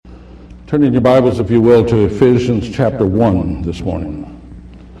Turn in your Bibles, if you will, to Ephesians chapter 1 this morning.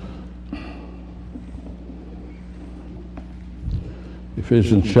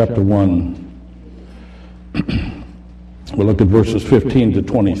 Ephesians chapter 1. We'll look at verses 15 to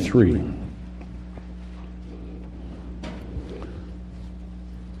 23. In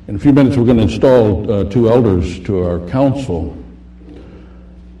a few minutes, we're going to install two elders to our council.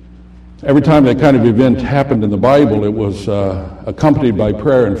 Every time that kind of event happened in the Bible, it was accompanied by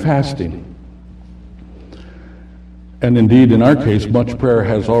prayer and fasting. And indeed, in our case, much prayer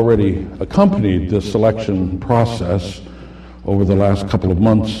has already accompanied this selection process over the last couple of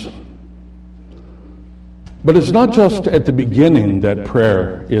months. But it's not just at the beginning that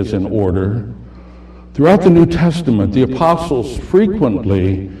prayer is in order. Throughout the New Testament, the apostles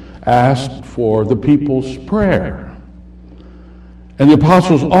frequently asked for the people's prayer. And the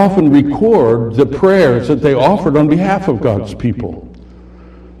apostles often record the prayers that they offered on behalf of God's people.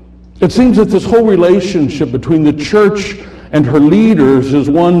 It seems that this whole relationship between the church and her leaders is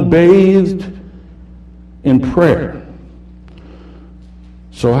one bathed in prayer.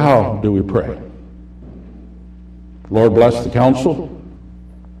 So how do we pray? Lord, bless the council?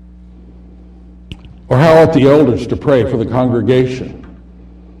 Or how ought the elders to pray for the congregation?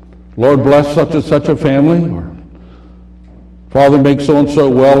 Lord, bless such and such a family? Or Father, make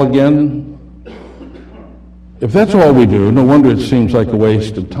so-and-so well again? If that's all we do, no wonder it seems like a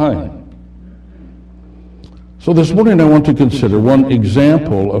waste of time. So this morning I want to consider one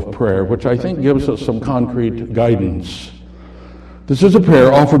example of prayer, which I think gives us some concrete guidance. This is a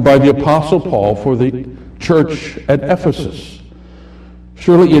prayer offered by the Apostle Paul for the church at Ephesus.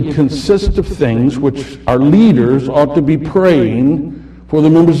 Surely it consists of things which our leaders ought to be praying for the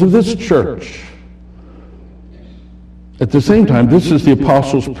members of this church. At the same time, this is the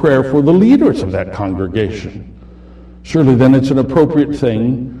apostles' prayer for the leaders of that congregation. Surely then it's an appropriate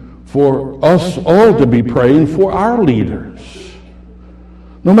thing for us all to be praying for our leaders.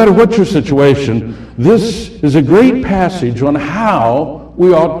 No matter what your situation, this is a great passage on how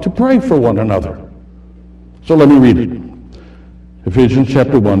we ought to pray for one another. So let me read it. Ephesians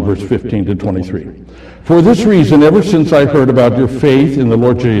chapter 1, verse 15 to 23. For this reason, ever since I heard about your faith in the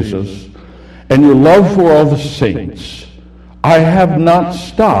Lord Jesus and your love for all the saints, I have not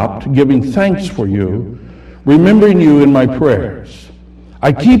stopped giving thanks for you, remembering you in my prayers.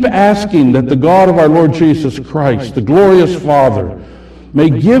 I keep asking that the God of our Lord Jesus Christ, the glorious Father,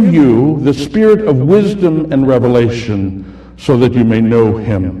 may give you the spirit of wisdom and revelation so that you may know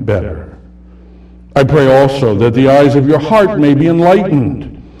him better. I pray also that the eyes of your heart may be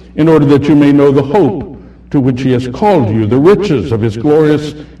enlightened, in order that you may know the hope to which he has called you, the riches of his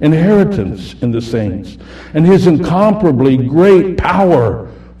glorious inheritance in the saints, and his incomparably great power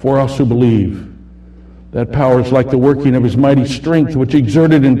for us who believe. That power is like the working of his mighty strength, which he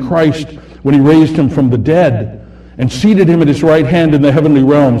exerted in Christ when he raised him from the dead and seated him at his right hand in the heavenly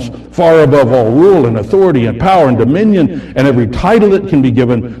realms, far above all rule and authority and power and dominion and every title that can be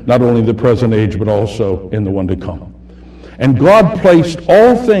given, not only in the present age, but also in the one to come. And God placed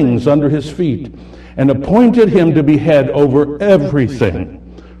all things under his feet and appointed him to be head over everything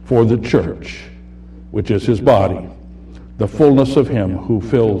for the church, which is his body, the fullness of him who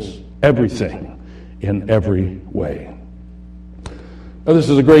fills everything in every way. Now, this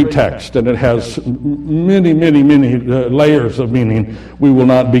is a great text, and it has many layers of meaning. We will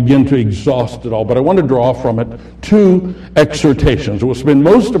not begin to exhaust it all, but I want to draw from it two exhortations. We'll spend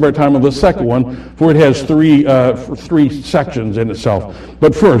most of our time on the second one, for it has three sections in itself.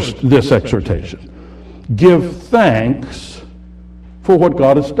 But first, this exhortation. Give thanks for what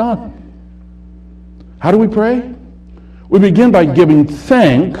God has done. How do we pray? We begin by giving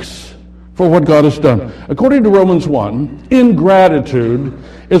thanks for what God has done. According to Romans 1, ingratitude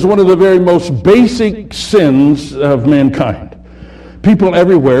is one of the very most basic sins of mankind. People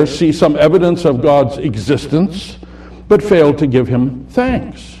everywhere see some evidence of God's existence, but fail to give him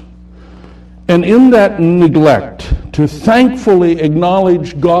thanks. And in that neglect to thankfully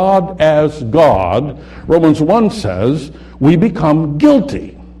acknowledge God as God, Romans 1 says, we become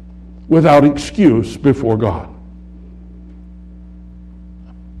guilty without excuse before God.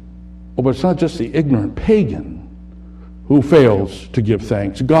 Oh, but it's not just the ignorant pagan who fails to give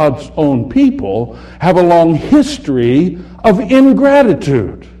thanks. God's own people have a long history of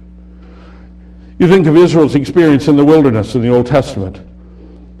ingratitude. You think of Israel's experience in the wilderness in the Old Testament.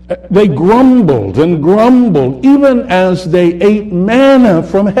 They grumbled and grumbled, even as they ate manna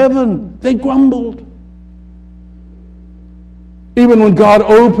from heaven. They grumbled. Even when God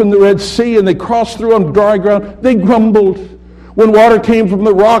opened the Red Sea and they crossed through on dry ground, they grumbled. When water came from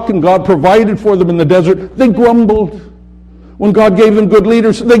the rock and God provided for them in the desert, they grumbled. When God gave them good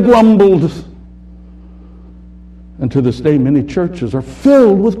leaders, they grumbled. And to this day, many churches are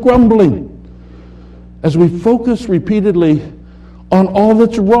filled with grumbling as we focus repeatedly on all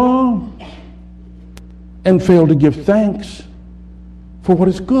that's wrong and fail to give thanks for what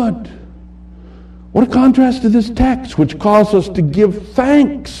is good. What a contrast to this text, which calls us to give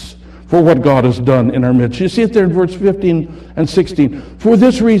thanks for what God has done in our midst. You see it there in verse 15 and 16. For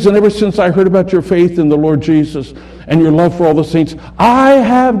this reason, ever since I heard about your faith in the Lord Jesus and your love for all the saints, I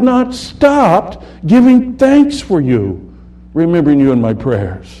have not stopped giving thanks for you, remembering you in my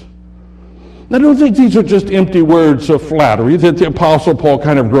prayers. Now, don't think these are just empty words of flattery that the Apostle Paul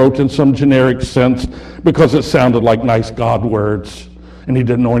kind of wrote in some generic sense because it sounded like nice God words and he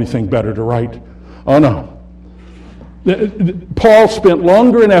didn't know anything better to write. Oh, no. Paul spent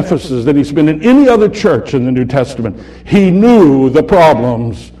longer in Ephesus than he spent in any other church in the New Testament. He knew the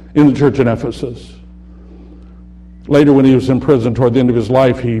problems in the church in Ephesus. Later, when he was in prison toward the end of his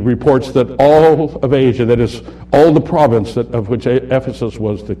life, he reports that all of Asia, that is, all the province of which Ephesus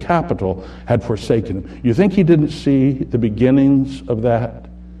was the capital, had forsaken him. You think he didn't see the beginnings of that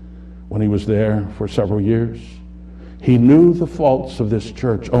when he was there for several years? He knew the faults of this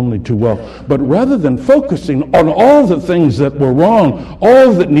church only too well. But rather than focusing on all the things that were wrong,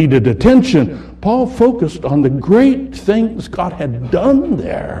 all that needed attention, Paul focused on the great things God had done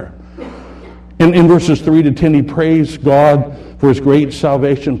there. In verses 3 to 10, he praised God for his great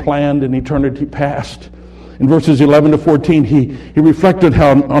salvation planned in eternity past. In verses 11 to 14, he reflected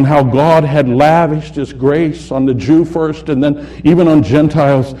on how God had lavished his grace on the Jew first and then even on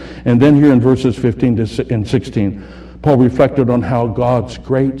Gentiles. And then here in verses 15 and 16, Paul reflected on how God's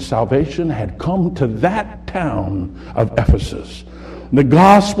great salvation had come to that town of Ephesus. The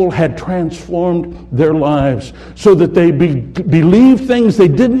gospel had transformed their lives so that they believed things they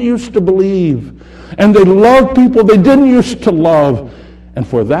didn't used to believe. And they loved people they didn't used to love. And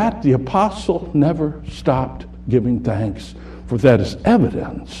for that, the apostle never stopped giving thanks, for that is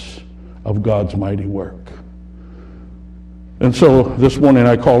evidence of God's mighty work. And so this morning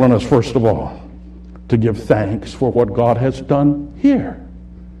I call on us, first of all, to give thanks for what God has done here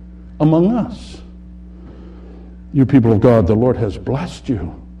among us. You people of God, the Lord has blessed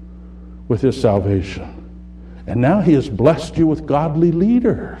you with his salvation. And now he has blessed you with godly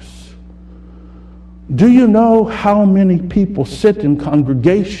leaders. Do you know how many people sit in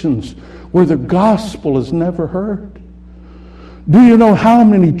congregations where the gospel is never heard? Do you know how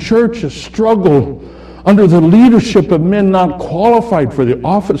many churches struggle under the leadership of men not qualified for the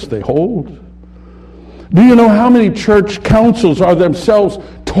office they hold? Do you know how many church councils are themselves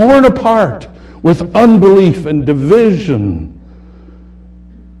torn apart with unbelief and division?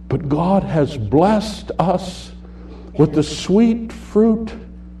 But God has blessed us with the sweet fruit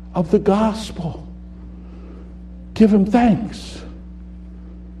of the gospel. Give him thanks.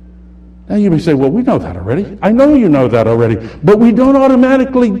 Now you may say, well, we know that already. I know you know that already, but we don't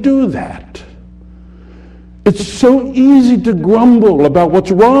automatically do that. It's so easy to grumble about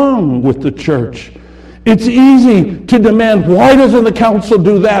what's wrong with the church. It's easy to demand, why doesn't the council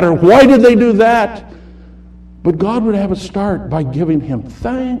do that, or why did they do that? But God would have us start by giving him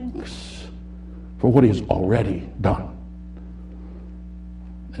thanks for what he has already done.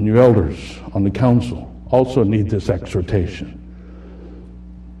 And you elders on the council also need this exhortation.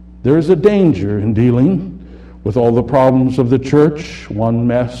 There is a danger in dealing with all the problems of the church, one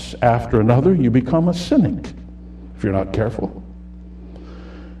mess after another. You become a cynic if you're not careful.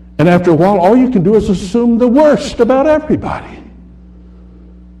 And after a while, all you can do is assume the worst about everybody.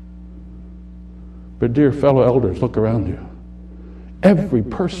 But dear fellow elders, look around you. Every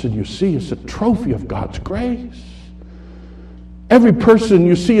person you see is a trophy of God's grace. Every person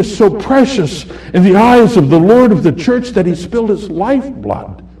you see is so precious in the eyes of the Lord of the church that he spilled his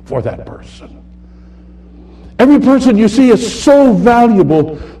lifeblood for that person. Every person you see is so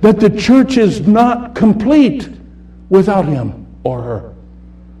valuable that the church is not complete without him or her.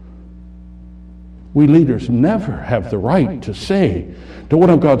 We leaders never have the right to say to one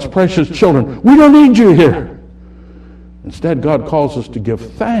of God's precious children, we don't need you here. Instead, God calls us to give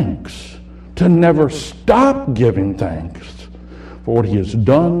thanks, to never stop giving thanks for what he has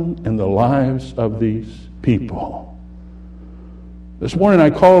done in the lives of these people. This morning I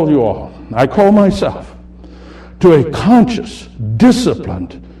call you all, I call myself, to a conscious,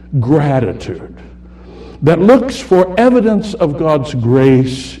 disciplined gratitude that looks for evidence of God's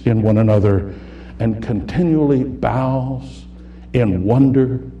grace in one another and continually bows in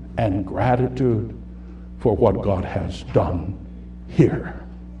wonder and gratitude for what God has done here.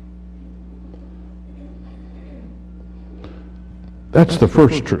 That's the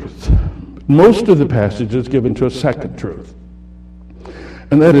first truth. Most of the passage is given to a second truth.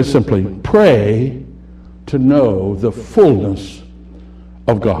 And that is simply pray to know the fullness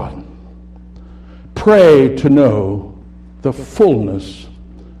of God. Pray to know the fullness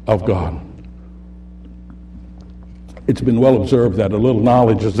of God. It's been well observed that a little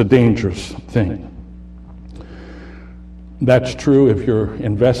knowledge is a dangerous thing. That's true if you're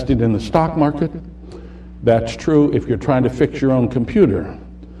invested in the stock market. That's true if you're trying to fix your own computer.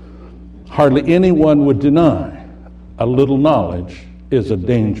 Hardly anyone would deny a little knowledge is a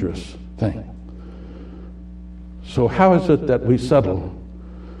dangerous thing. So how is it that we settle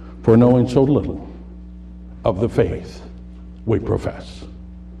for knowing so little of the faith we profess?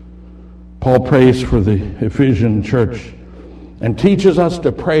 Paul prays for the Ephesian church and teaches us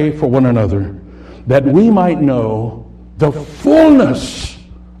to pray for one another that we might know the fullness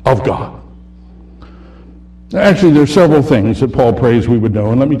of God. Actually, there are several things that Paul prays we would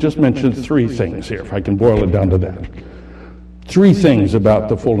know, and let me just mention three things here, if I can boil it down to that. Three things about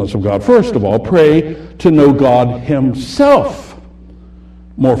the fullness of God. First of all, pray to know God himself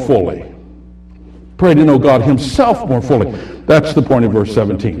more fully. Pray to know God himself more fully. That's the point of verse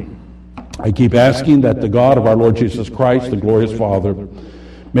 17. I keep asking that the God of our Lord Jesus Christ, the glorious Father,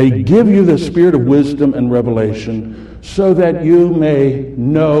 may give you the spirit of wisdom and revelation so that you may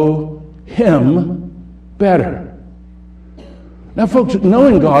know him better. Now, folks,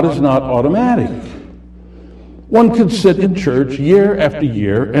 knowing God is not automatic. One could sit in church year after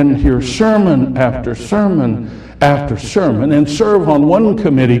year and hear sermon after sermon after sermon and serve on one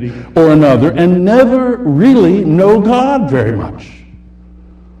committee or another and never really know God very much.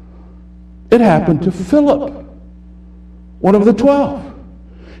 It happened to Philip, one of the 12.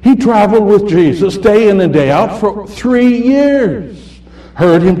 He traveled with Jesus day in and day out for 3 years.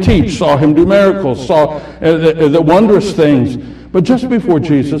 Heard him teach, saw him do miracles, saw the wondrous things. But just before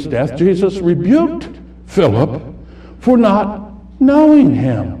Jesus' death, Jesus rebuked Philip for not knowing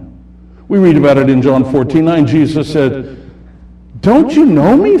him. We read about it in John 14:9. Jesus said, "Don't you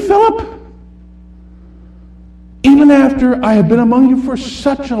know me, Philip? Even after I have been among you for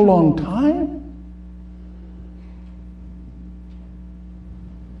such a long time?"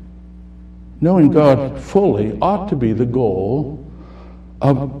 Knowing God fully ought to be the goal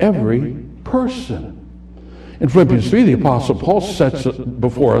of every person. In Philippians 3, the Apostle Paul sets it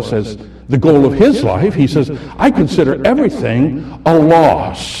before us as the goal of his life. He says, "I consider everything a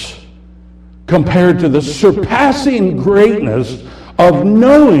loss compared to the surpassing greatness of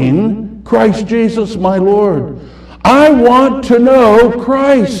knowing Christ Jesus my Lord." I want to know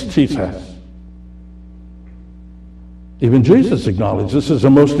Christ, he says. Even Jesus acknowledged this is the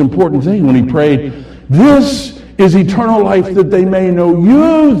most important thing when he prayed, "This is eternal life, that they may know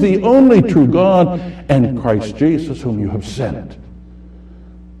you, the only true God, and Christ Jesus, whom you have sent."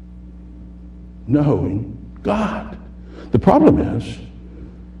 Knowing God. The problem is,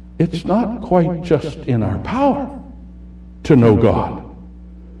 it's not quite just in our power to know God.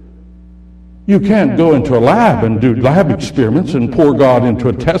 You can't go into a lab and do lab experiments and pour God into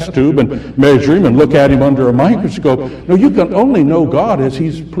a test tube and measure him and look at him under a microscope. No, you can only know God as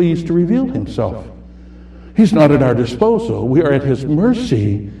he's pleased to reveal himself. He's not at our disposal. We are at his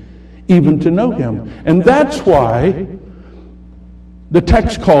mercy even to know him. And that's why the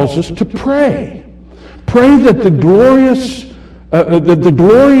text calls us to pray. Pray that the glories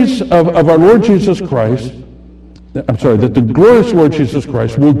of our Lord Jesus Christ, that the glorious Lord Jesus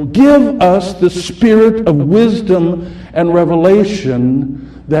Christ will give us the spirit of wisdom and revelation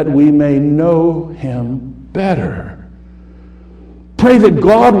that we may know him better. Pray that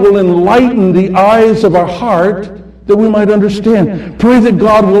God will enlighten the eyes of our heart that we might understand. Pray that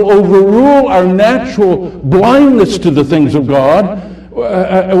God will overrule our natural blindness to the things of God,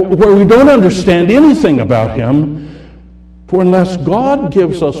 where we don't understand anything about him. For unless God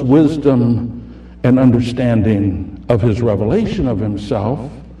gives us wisdom and understanding of his revelation of himself,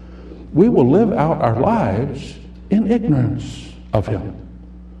 we will live out our lives in ignorance of him.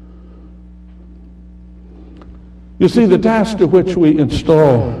 You see, the task to which we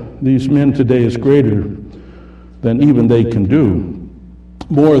install these men today is greater than even they can do,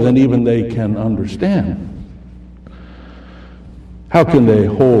 more than even they can understand. How can they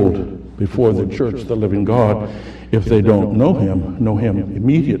hold before the church the living God if they don't know him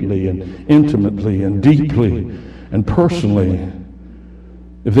immediately and intimately and deeply and personally?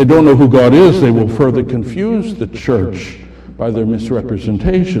 If they don't know who God is, they will further confuse the church by their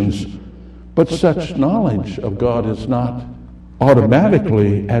misrepresentations. But such knowledge of God is not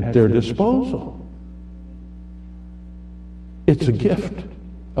automatically at their disposal. It's a gift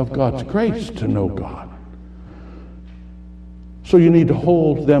of God's grace to know God. So you need to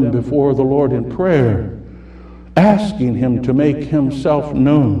hold them before the Lord in prayer asking Him to make Himself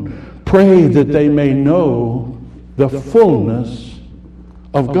known. Pray that they may know the fullness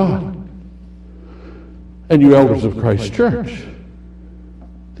of God. And you elders of Christ Church,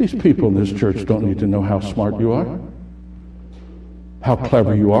 these people in this church don't need to know how smart you are, how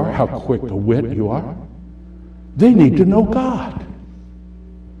clever you are, how quick a wit you are. They need to know God.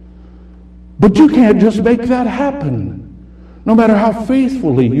 But you can't just make that happen. No matter how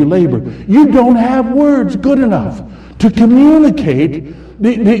faithfully you labor, you don't have words good enough to communicate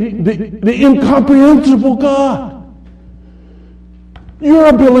the incomprehensible God. Your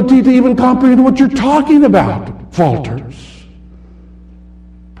ability to even comprehend what you're talking about falters.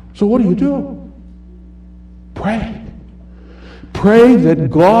 So what do? Pray. Pray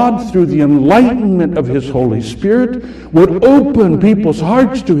that God, through the enlightenment of His Holy Spirit, would open people's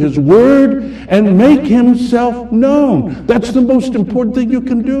hearts to His Word and make Himself known. That's the most important thing you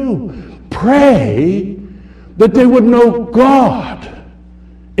can do. Pray that they would know God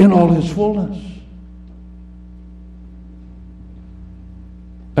in all His fullness.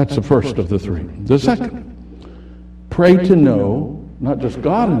 That's the first of the three. The second, pray to know, not just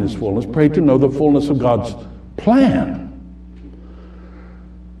God in His fullness, pray to know the fullness of God's plan.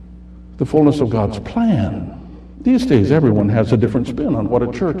 The fullness of God's plan. These days, everyone has a different spin on what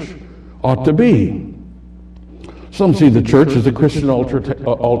a church ought to be. Some see the church as a Christian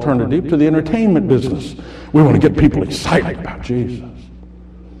alternative to the entertainment business. We want to get people excited about Jesus.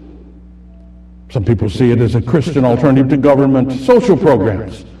 Some people see it as a Christian alternative to government social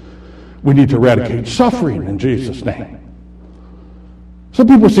programs. We need to eradicate suffering in Jesus' name. Some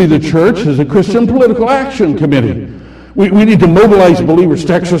people see the church as a Christian political action committee. We need to mobilize believers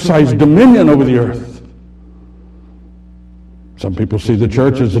to exercise dominion over the earth. Some people see the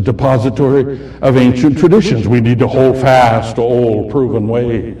church as a depository of ancient traditions. We need to hold fast to old, proven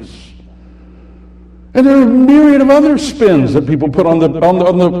ways. And there are a myriad of other spins that people put on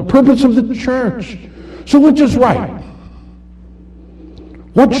the purpose of the church. So which is right?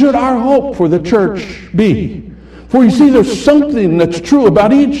 What should our hope for the church be? For you see, there's something that's true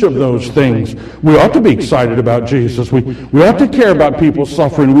about each of those things. We ought to be excited about Jesus. We ought to care about people's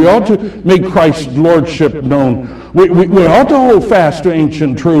suffering. We ought to make Christ's lordship known. We ought to hold fast to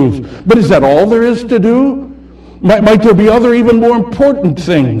ancient truths. But is that all there is to do? Might there be other even more important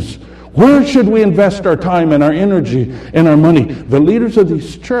things? Where should we invest our time and our energy and our money? The leaders of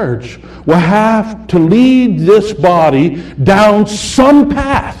this church will have to lead this body down some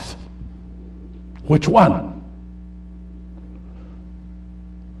path. Which one?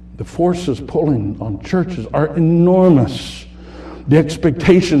 The forces pulling on churches are enormous. The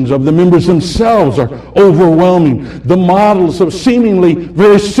expectations of the members themselves are overwhelming. The models of seemingly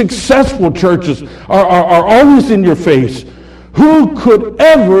very successful churches are always in your face. Who could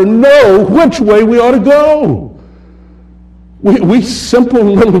ever know which way we ought to go? We simple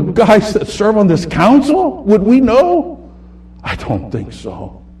little guys that serve on this council, would we know? I don't think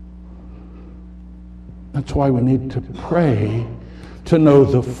so. That's why we need to pray to know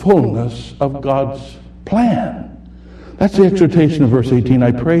the fullness of God's plan. That's the exhortation of verse 18.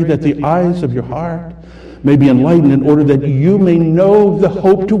 I pray that the eyes of your heart may be enlightened in order that you may know the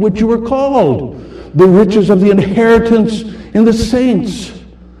hope to which you were called, the riches of the inheritance in the saints.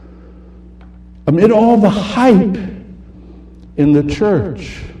 Amid all the hype in the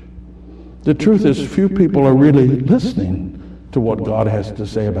church, the truth is few people are really listening to what God has to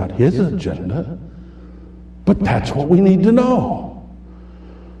say about His agenda. But that's what we need to know.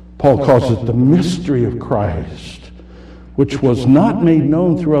 Paul calls it the mystery of Christ, which was not made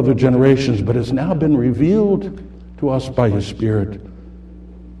known through other generations, but has now been revealed to us by His Spirit.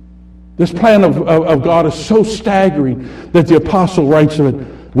 This plan of God is so staggering that the apostle writes of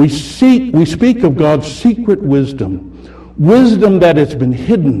it, we speak of God's secret wisdom, wisdom that has been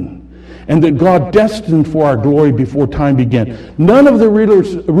hidden, and that God destined for our glory before time began. None of the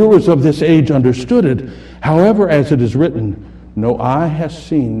rulers of this age understood it. However, as it is written, no eye has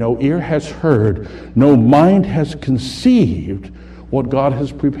seen, no ear has heard, no mind has conceived what God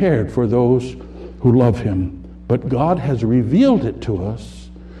has prepared for those who love Him. But God has revealed it to us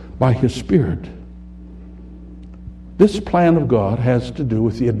by His Spirit. This plan of God has to do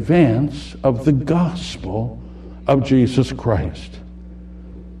with the advance of the gospel of Jesus Christ.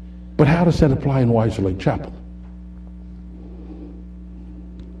 But how does that apply in Weiser Lake Chapel?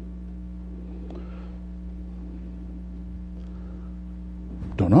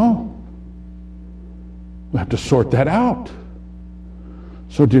 Don't know. We have to sort that out.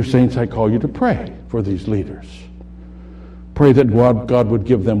 So, dear saints, I call you to pray for these leaders. Pray that God would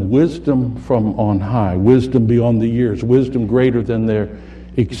give them wisdom from on high, wisdom beyond the years, wisdom greater than their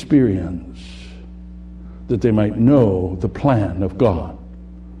experience. that they might know the plan of God.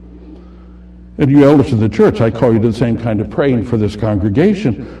 And you elders of the church, I call you to the same kind of praying for this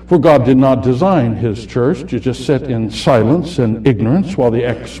congregation, for God did not design his church to just sit in silence and ignorance while the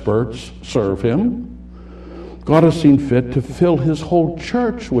experts serve him. God has seen fit to fill his whole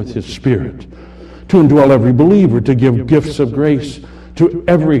church with his Spirit, to indwell every believer, to give gifts of grace to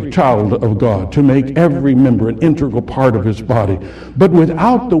every child of God, to make every member an integral part of his body. But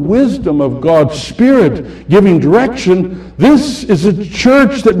without the wisdom of God's Spirit giving direction, this is a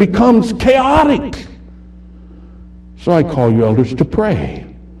church that becomes chaotic. So I call you elders to pray.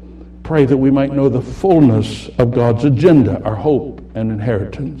 Pray that we might know the fullness of God's agenda, our hope and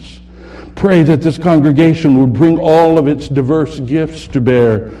inheritance. Pray that this congregation would bring all of its diverse gifts to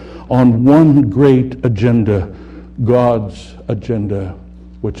bear on one great agenda, God's agenda,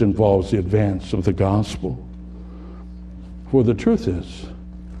 which involves the advance of the gospel. For the truth is,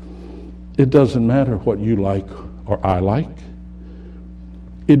 it doesn't matter what you like or I like.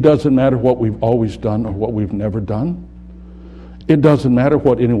 It doesn't matter what we've always done or what we've never done. It doesn't matter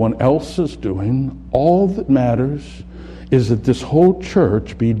what anyone else is doing. All that matters is that this whole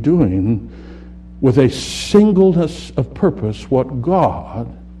church be doing with a singleness of purpose what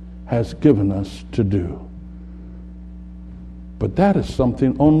God has given us to do. But that is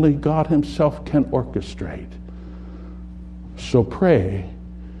something only God himself can orchestrate. So pray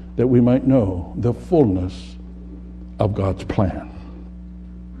that we might know the fullness of God's plan.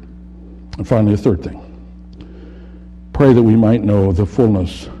 And finally, a third thing. Pray that we might know the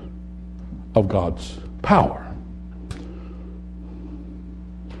fullness of God's power.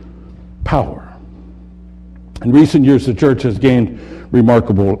 Power. In recent years, the church has gained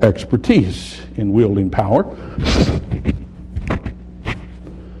remarkable expertise in wielding power.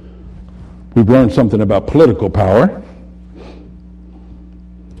 We've learned something about political power.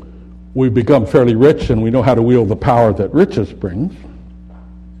 We've become fairly rich, and we know how to wield the power that riches brings.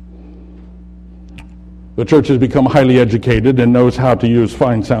 The church has become highly educated and knows how to use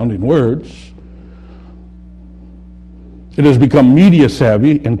fine-sounding words. It has become media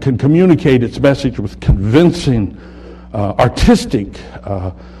savvy and can communicate its message with convincing, artistic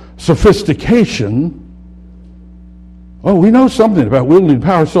sophistication. Oh, we know something about wielding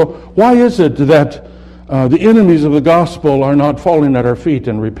power. So why is it that the enemies of the gospel are not falling at our feet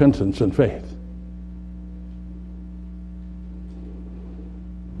in repentance and faith?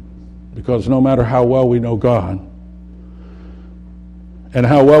 Because no matter how well we know God and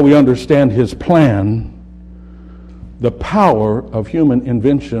how well we understand his plan, the power of human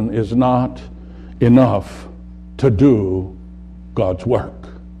invention is not enough to do God's work.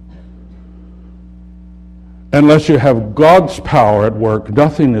 Unless you have God's power at work,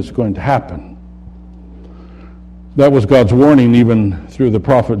 nothing is going to happen. That was God's warning even through the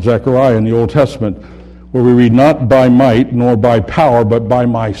prophet Zechariah in the Old Testament, where we read, "Not by might nor by power, but by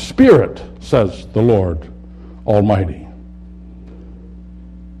my Spirit, says the Lord Almighty."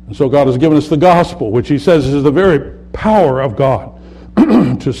 And so God has given us the gospel, which he says is the very power of God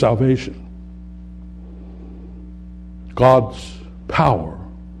to salvation. God's power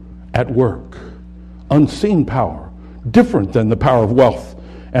at work. Unseen power, different than the power of wealth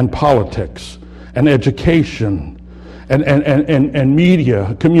and politics and education and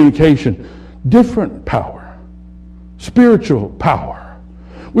media communication. Different power, spiritual power.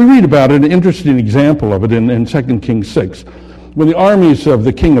 We read about an interesting example of it in 2 Kings 6, when the armies of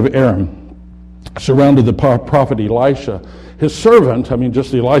the king of Aram surrounded the prophet Elisha. His servant,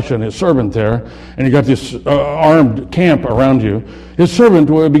 just Elisha and his servant there, and you got this armed camp around you. His servant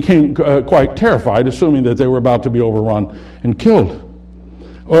became quite terrified, assuming that they were about to be overrun and killed.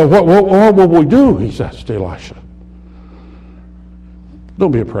 What will we do, he says to Elisha.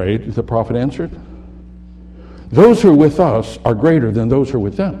 Don't be afraid, the prophet answered. Those who are with us are greater than those who are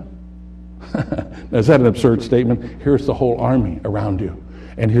with them. Is that an absurd statement? Here's the whole army around you,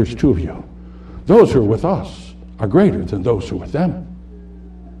 and here's two of you. Those who are with us are greater than those who are with them.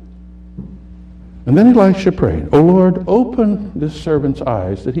 And then Elisha prayed, "O Lord, open this servant's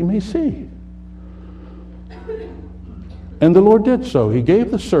eyes that he may see." And the Lord did so. He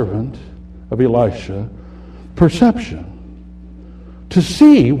gave the servant of Elisha perception to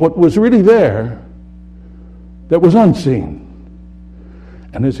see what was really there that was unseen.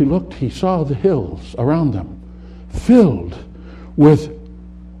 And as he looked, he saw the hills around them filled with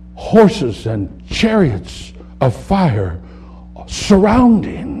horses and chariots of fire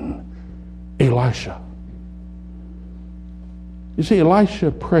surrounding Elisha. You see,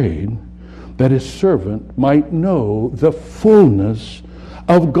 Elisha prayed that his servant might know the fullness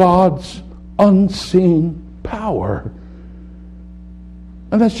of God's unseen power.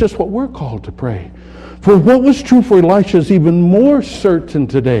 And that's just what we're called to pray. For what was true for Elisha is even more certain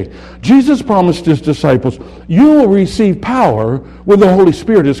today. Jesus promised his disciples, you will receive power when the Holy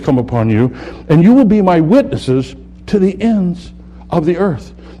Spirit has come upon you, and you will be my witnesses to the ends of the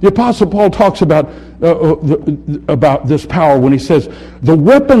earth. The Apostle Paul talks about this power when he says, the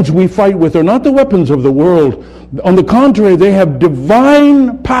weapons we fight with are not the weapons of the world. On the contrary, they have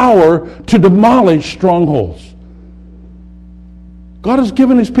divine power to demolish strongholds. God has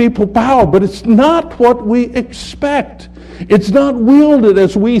given his people power, but it's not what we expect. It's not wielded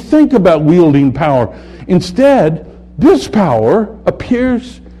as we think about wielding power. Instead, this power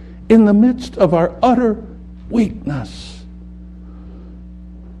appears in the midst of our utter weakness.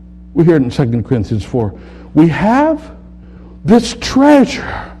 We hear it in 2 Corinthians 4. We have this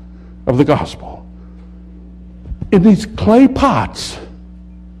treasure of the gospel in these clay pots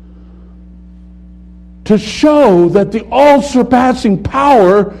to show that the all-surpassing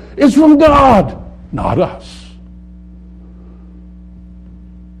power is from God, not us.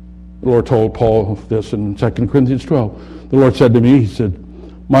 The Lord told Paul this in 2 Corinthians 12. The Lord said to me, he said,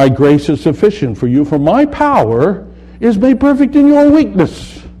 my grace is sufficient for you, for my power is made perfect in your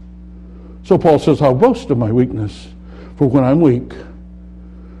weakness. So Paul says, I'll boast of my weakness, for when I'm weak,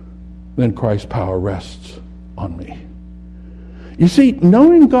 then Christ's power rests on me. You see,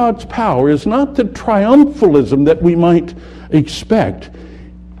 knowing God's power is not the triumphalism that we might expect.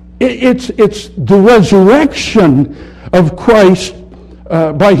 It's the resurrection of Christ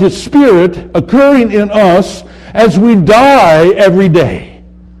by his Spirit occurring in us as we die every day.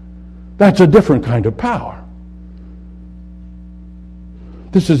 That's a different kind of power.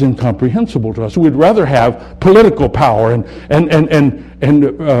 This is incomprehensible to us. We'd rather have political power and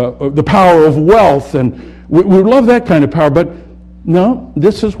the power of wealth, and we love that kind of power, but no,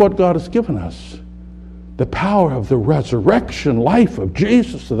 this is what God has given us. The power of the resurrection life of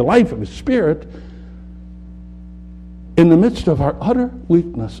Jesus, the life of his Spirit, in the midst of our utter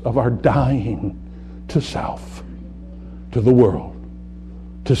weakness, of our dying to self, to the world,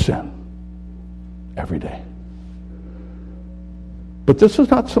 to sin, every day. But this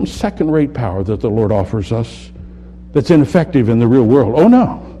is not some second-rate power that the Lord offers us that's ineffective in the real world. Oh,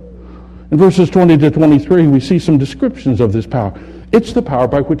 no. In verses 20 to 23, we see some descriptions of this power. It's the power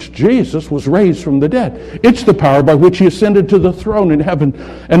by which Jesus was raised from the dead. It's the power by which he ascended to the throne in heaven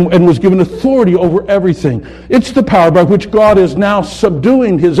and was given authority over everything. It's the power by which God is now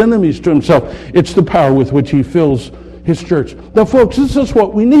subduing his enemies to himself. It's the power with which he fills his church. Now, folks, this is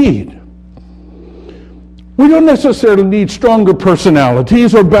what we need. We don't necessarily need stronger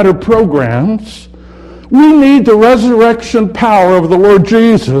personalities or better programs. We need the resurrection power of the Lord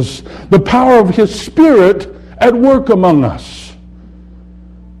Jesus, the power of his Spirit at work among us.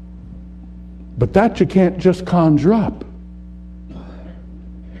 But that you can't just conjure up.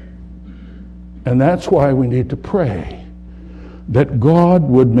 And that's why we need to pray that God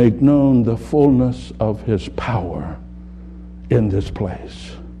would make known the fullness of his power in this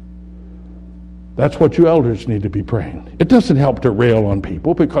place. That's what you elders need to be praying. It doesn't help to rail on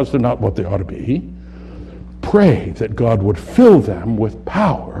people because they're not what they ought to be. Pray that God would fill them with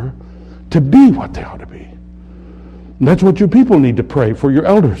power to be what they ought to be. And that's what you people need to pray for your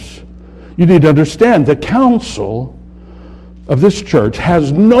elders. You need to understand the council of this church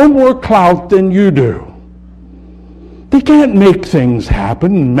has no more clout than you do. They can't make things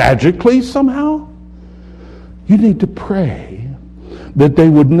happen magically somehow. You need to pray that they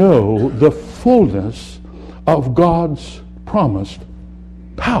would know the fullness of God's promised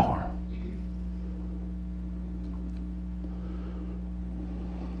power.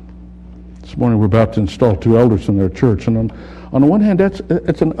 This morning we're about to install 2 elders in their church, and on the one hand,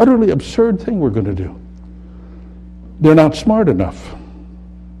 it's an utterly absurd thing we're going to do. They're not smart enough.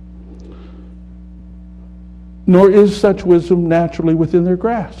 Nor is such wisdom naturally within their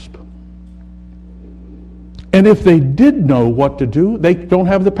grasp. And if they did know what to do, they don't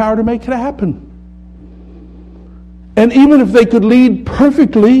have the power to make it happen. And even if they could lead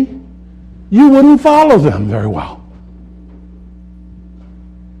perfectly, you wouldn't follow them very well.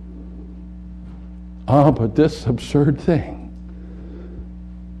 But this absurd thing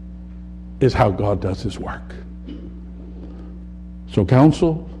is how God does his work. So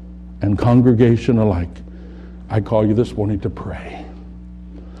council and congregation alike, I call you this morning to pray.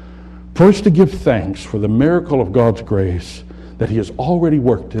 First, to give thanks for the miracle of God's grace that he has already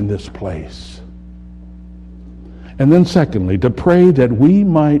worked in this place. And then secondly, to pray that we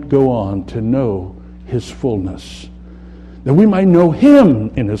might go on to know his fullness, that we might know him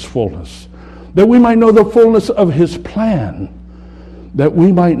in his fullness, that we might know the fullness of his plan, that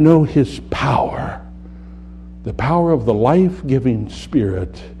we might know his power, the power of the life-giving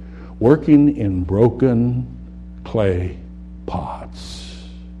Spirit working in broken clay pots.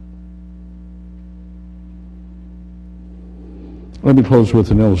 Let me close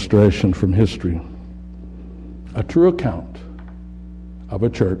with an illustration from history. A true account of a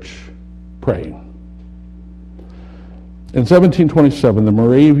church praying. In 1727, the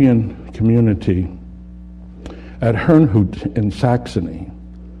Moravian community at Herrnhut in Saxony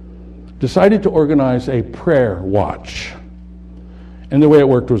decided to organize a prayer watch. And the way it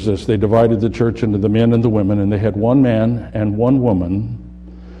worked was this. They divided the church into the men and the women, and they had one man and one woman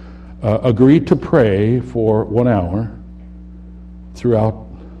agree to pray for 1 hour throughout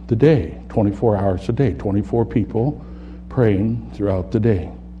the day, 24 hours a day, 24 people praying throughout the day.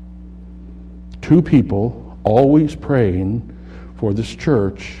 2 people always praying for this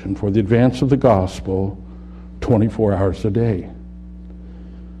church and for the advance of the gospel 24 hours a day.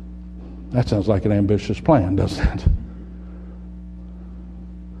 That sounds like an ambitious plan, doesn't it?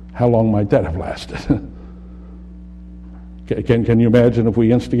 How long might that have lasted? Can you imagine if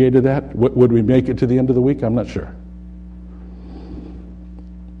we instigated that? Would we make it to the end of the week? I'm not sure.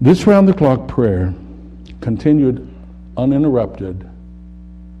 This round-the-clock prayer continued uninterrupted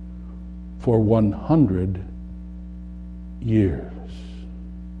for 100 years.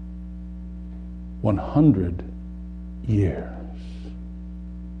 100 years.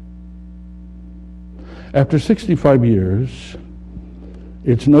 After 65 years,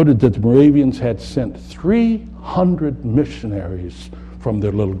 it's noted that the Moravians had sent 300 missionaries from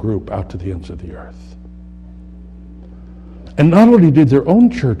their little group out to the ends of the earth. And not only did their own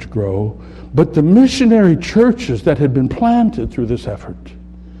church grow, but the missionary churches that had been planted through this effort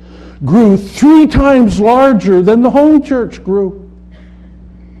grew 3 times larger than the home church grew.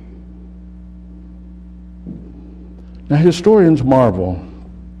 Now, historians marvel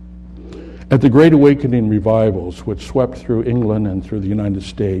at the Great Awakening revivals which swept through England and through the United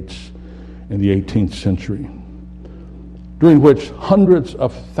States in the 18th century, during which hundreds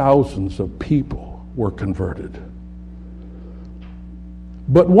of thousands of people were converted.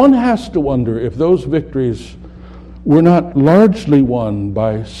 But one has to wonder if those victories were not largely won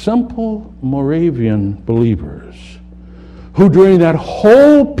by simple Moravian believers who during that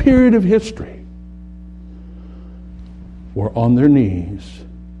whole period of history were on their knees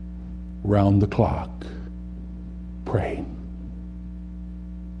round the clock praying.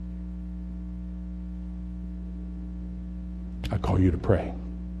 I call you to pray.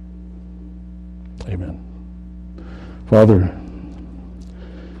 Amen. Father,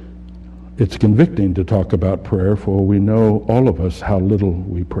 it's convicting to talk about prayer, for we know, all of us, how little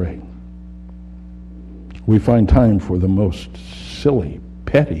we pray. We find time for the most silly,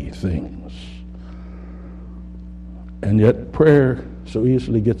 petty things. And yet prayer so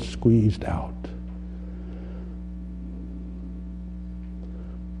easily gets squeezed out.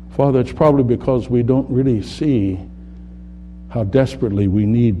 Father, it's probably because we don't really see how desperately we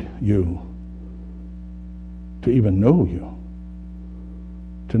need you to even know you,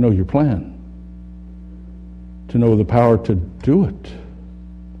 to know your plan, to know the power to do it.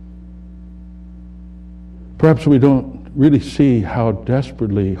 Perhaps we don't really see how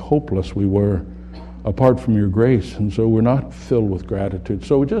desperately hopeless we were apart from your grace, and so we're not filled with gratitude.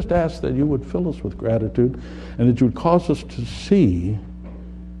 So we just ask that you would fill us with gratitude and that you would cause us to see,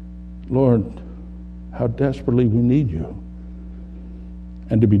 Lord, how desperately we need you,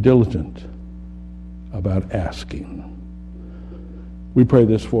 and to be diligent about asking. We pray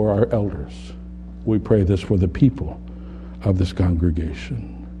this for our elders. We pray this for the people of this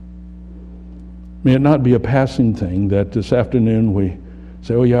congregation. May it not be a passing thing that this afternoon we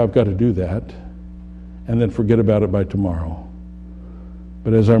say, oh yeah, I've got to do that, and then forget about it by tomorrow.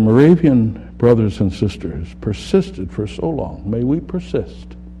 But as our Moravian brothers and sisters persisted for so long, may we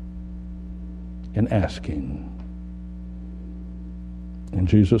persist in asking. In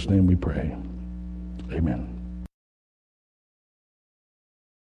Jesus' name we pray. Amen.